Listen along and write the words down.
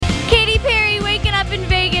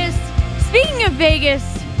Vegas.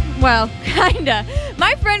 Well, kinda.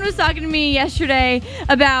 My friend was talking to me yesterday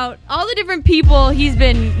about all the different people he's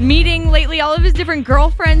been meeting lately, all of his different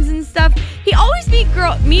girlfriends and stuff. He always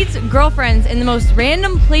meets girlfriends in the most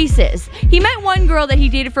random places. He met one girl that he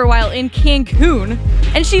dated for a while in Cancun,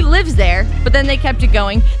 and she lives there, but then they kept it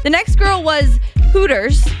going. The next girl was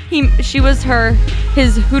Hooters. She was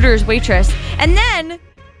his Hooters waitress. And then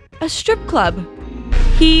a strip club.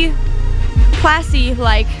 He, classy,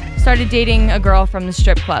 started dating a girl from the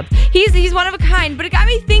strip club. He's one of a kind, but it got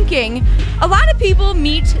me thinking, a lot of people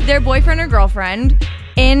meet their boyfriend or girlfriend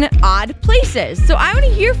in odd places. So I want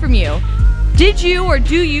to hear from you. Did you or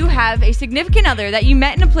do you have a significant other that you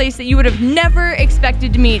met in a place that you would have never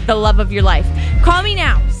expected to meet the love of your life? Call me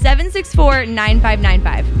now,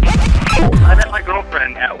 764-9595. I met my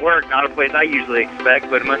girlfriend at work, not a place I usually expect,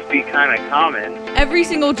 but it must be kind of common. Every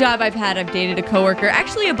single job I've had, I've dated a coworker,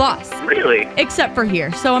 actually a boss. Really? Except for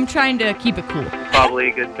here, so I'm trying to keep it cool. Probably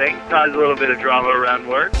a good thing. Cause a little bit of drama around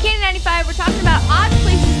work. Candy 95, we're talking about odd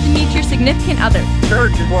places to meet your significant other.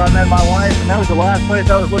 Church is where I met my wife, and that was the last place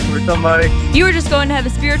I was looking for somebody. You were just going to have a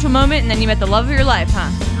spiritual moment, and then you met the love of your life, huh?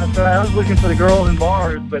 That's right. I was looking for the girls in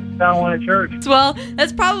bars, but found one at church. Well,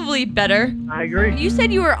 that's probably better. I agree. You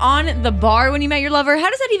said you were on the bar when you met your lover. How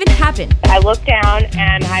does that even happen? I looked down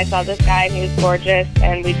and I saw this guy and he was gorgeous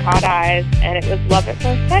and we caught eyes and it was love at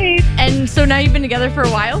first sight. And so now you've been together for a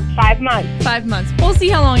while? 5 months. 5 months. We'll see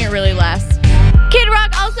how long it really lasts. Kid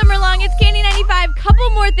Rock all summer long. It's Candy 95. Couple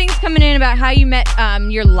more things coming in about how you met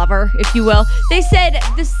your lover, if you will. They said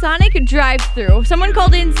the Sonic drive-thru. Someone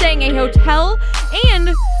called in saying a hotel, and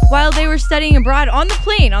while they were studying abroad on the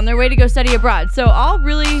plane on their way to go study abroad. So all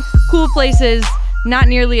really cool places, not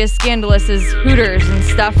nearly as scandalous as Hooters and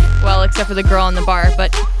stuff. Well, except for the girl in the bar,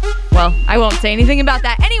 but well, I won't say anything about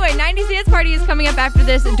that. Anyway, 90s Dance Party is coming up after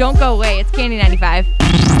this. Don't go away. It's Candy 95.